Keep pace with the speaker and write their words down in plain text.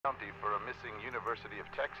County for a missing University of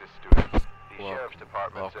Texas student. The sheriff's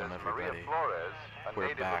department says Maria everybody. Flores, a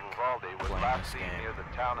We're native back of Uvalde, was playing last this seen game. near the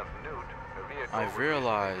town of Newt. Her vehicle I've was recently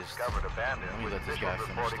realized. discovered abandoned, Let me with let this guy officials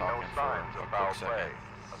finish reporting no talking for signs of a foul quick play.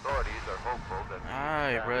 second. Authorities are hopeful that the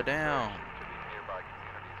Alright, bro, down. to the nearby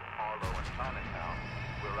communities of Harlow and Chinatown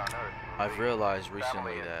will unearth. I've realized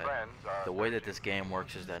recently that the way that this game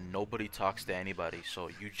works is that nobody talks to anybody, so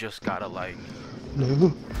you just gotta like. No. Is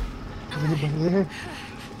anybody there?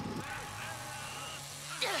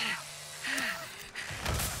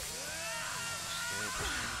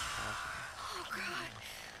 Oh God,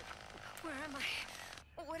 where am I?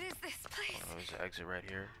 What is this place? Oh, there's an exit right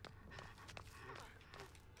here.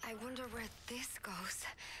 I wonder where this goes.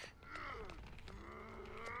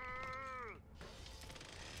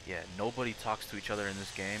 Yeah, nobody talks to each other in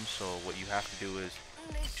this game, so what you have to do is,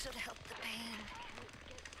 This should help the pain.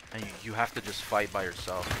 and you have to just fight by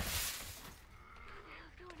yourself. What's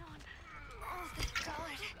going on? Oh, thank God.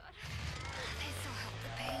 This will help the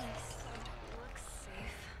pain. Looks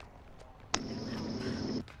safe.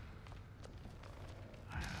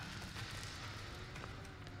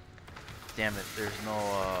 Damn it, there's no,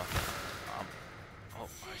 oh, I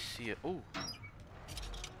see it. Ooh.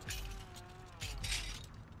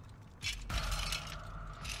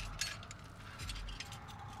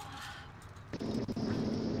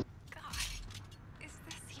 God, is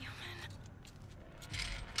this human?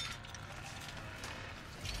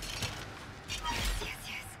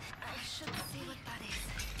 Yes. I should see what that is.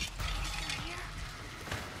 Here?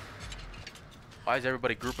 Why is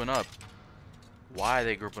everybody grouping up? Why are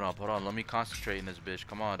they grouping up? Hold on, let me concentrate in this bitch.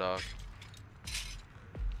 Come on, dog.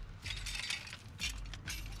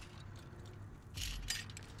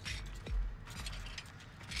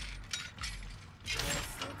 This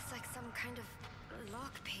looks like some kind of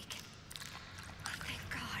lockpick. Thank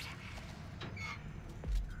God.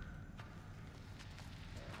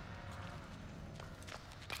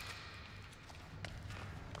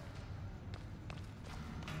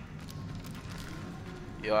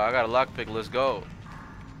 Yo, I got a lockpick. Let's go.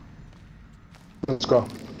 Let's go.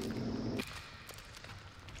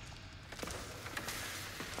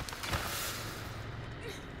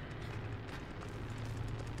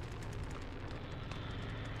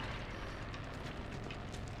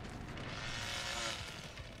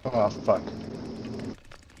 Oh, fuck.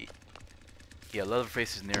 Yeah,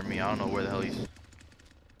 Leatherface is near me. I don't know where the hell he's.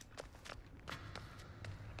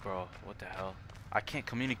 Bro, what the hell? I can't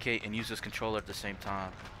communicate and use this controller at the same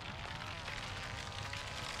time.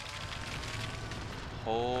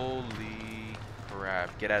 Holy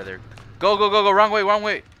crap. Get out of there. Go. Wrong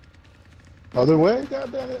way. Other way?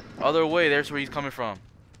 God damn it. Other way. There's where he's coming from.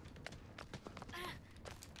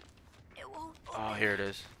 It won't. Oh, here it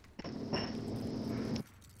is.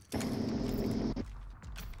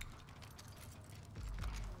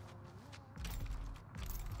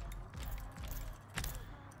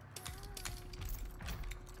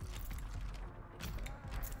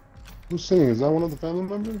 Who's singing? Is that one of the family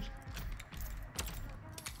members?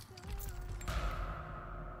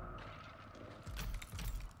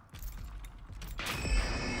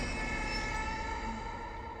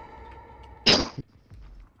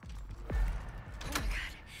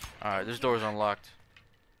 Alright, this door's unlocked.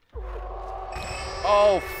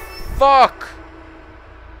 Oh, fuck!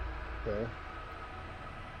 Okay.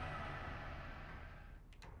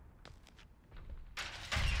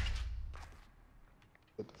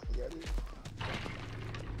 Get the fuck out of here.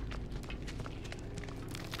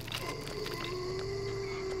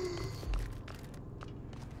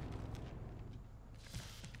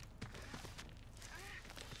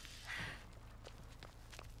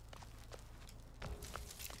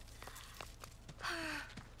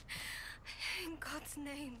 In God's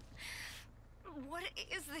name. What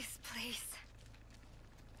is this place?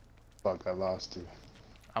 Fuck, I lost you.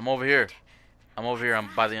 I'm over here. I'm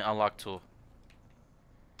by the unlock tool.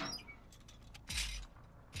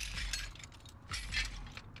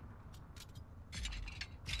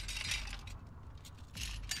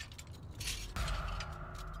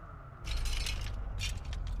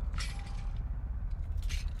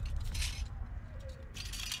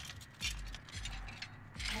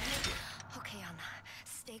 Okay, Anna.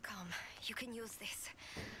 Stay calm. You can use this.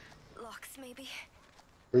 Locks, maybe?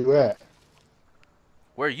 Where you at?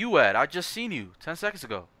 Where you at? I just seen you 10 seconds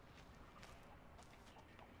ago.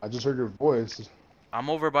 I just heard your voice. I'm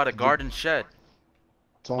over by the garden shed.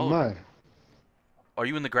 It's on Oh. mine. Are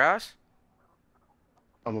you in the grass?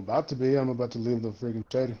 I'm about to be. I'm about to leave the freaking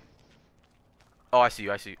shed. Oh, I see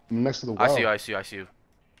you. I'm next to the I well. see you.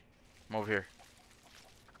 I'm over here.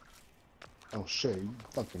 Oh shit, you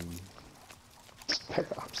fucking...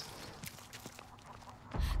 Spec Ops.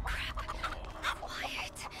 Crap.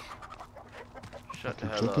 Quiet. Shut the Fucking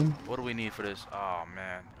hell up. chicken. What do we need for this? Oh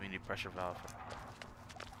man, we need pressure valve.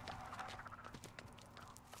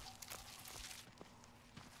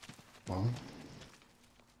 Well,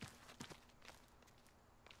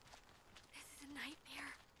 This is a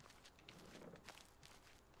nightmare.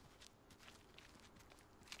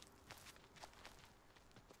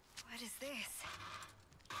 What is this?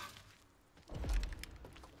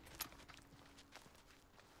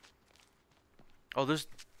 Oh, this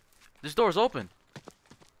door's open.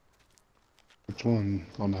 which one?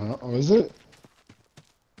 On the house? Oh, is it?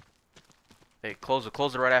 Hey, close it.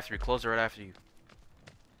 Close it right after you. Close it right after you.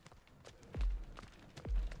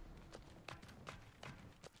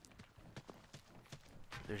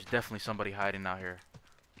 There's definitely somebody hiding out here.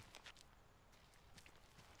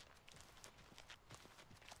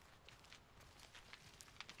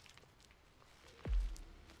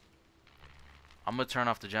 I'm gonna turn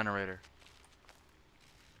off the generator.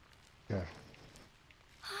 Yeah.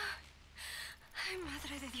 Ay,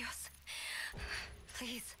 Madre de Dios.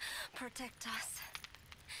 Please, protect us.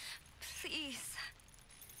 Please.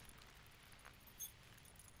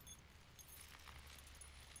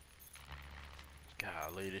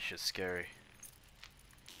 Golly, this shit's scary.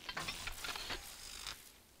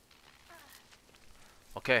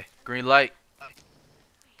 Okay, green light.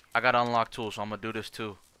 I got unlocked tools, so I'm gonna do this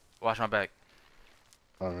too. Watch my back.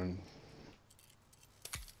 Alright.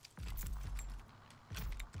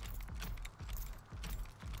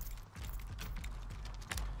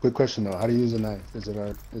 Quick question though, how do you use a knife? Is it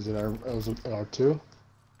R2?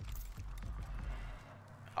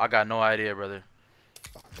 I got no idea, brother.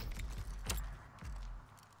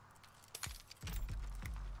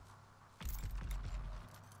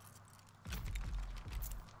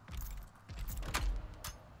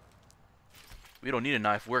 We don't need a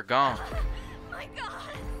knife. We're gone. My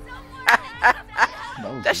God,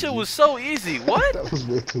 someone That shit was so easy. What? That was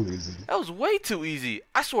way too easy. That was way too easy.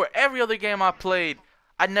 I swear every other game I played,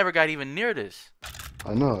 I never got even near this.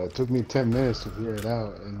 I know, it took me 10 minutes to figure it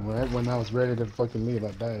out, and when I was ready to fucking leave, I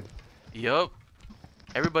died. Yup.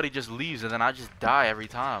 Everybody just leaves and then I just die every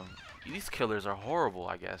time. These killers are horrible,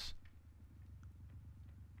 I guess.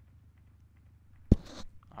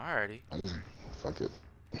 Alrighty. Fuck it.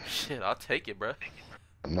 Shit, I'll take it, bruh.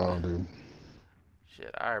 No, dude.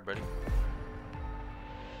 Shit, alright, buddy.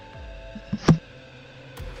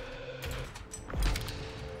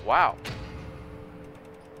 Wow.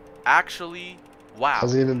 Actually, wow.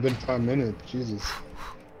 Hasn't even been 5 minutes. Jesus.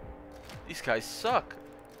 These guys suck.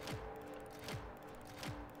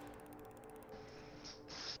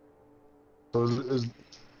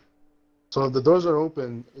 So if the doors are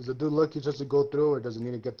open, is the dude lucky just to go through, or does he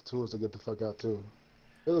need to get the tools to get the fuck out too?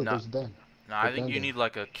 Hey, look, Nah. there's Dan. No, I think you need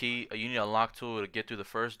like a key. You need a lock tool to get through the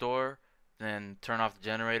first door, then turn off the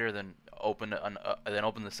generator, then open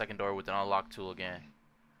the second door with an unlock tool again.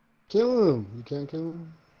 Kill him. You can't kill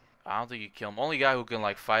him. I don't think you kill him. Only guy who can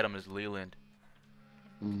like fight him is Leland,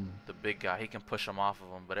 Mm. the big guy. He can push him off of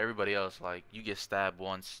him, but everybody else, like, you get stabbed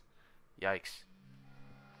once. Yikes.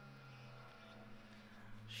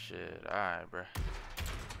 Shit. All right, bruh.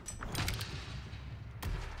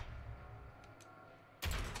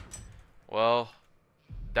 Well,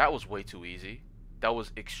 that was way too easy. That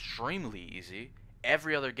was extremely easy.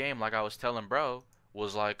 Every other game, like I was telling bro,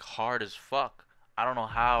 was like hard as fuck. I don't know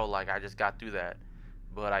how, like, I just got through that,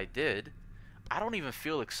 but I did. I don't even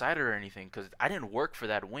feel excited or anything because I didn't work for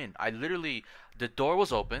that win. I literally, the door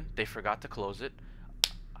was open. They forgot to close it.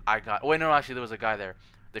 Wait, no, actually, there was a guy there.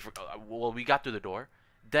 Well, we got through the door.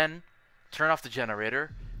 Then, turn off the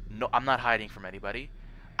generator. No, I'm not hiding from anybody.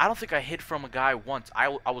 I don't think I hid from a guy once. I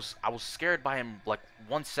was scared by him like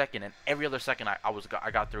 1 second, and every other second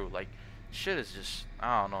I got through. Like, shit is just,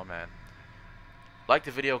 I don't know, man. Like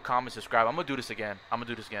the video, comment, subscribe. I'm gonna do this again.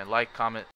 Like, comment.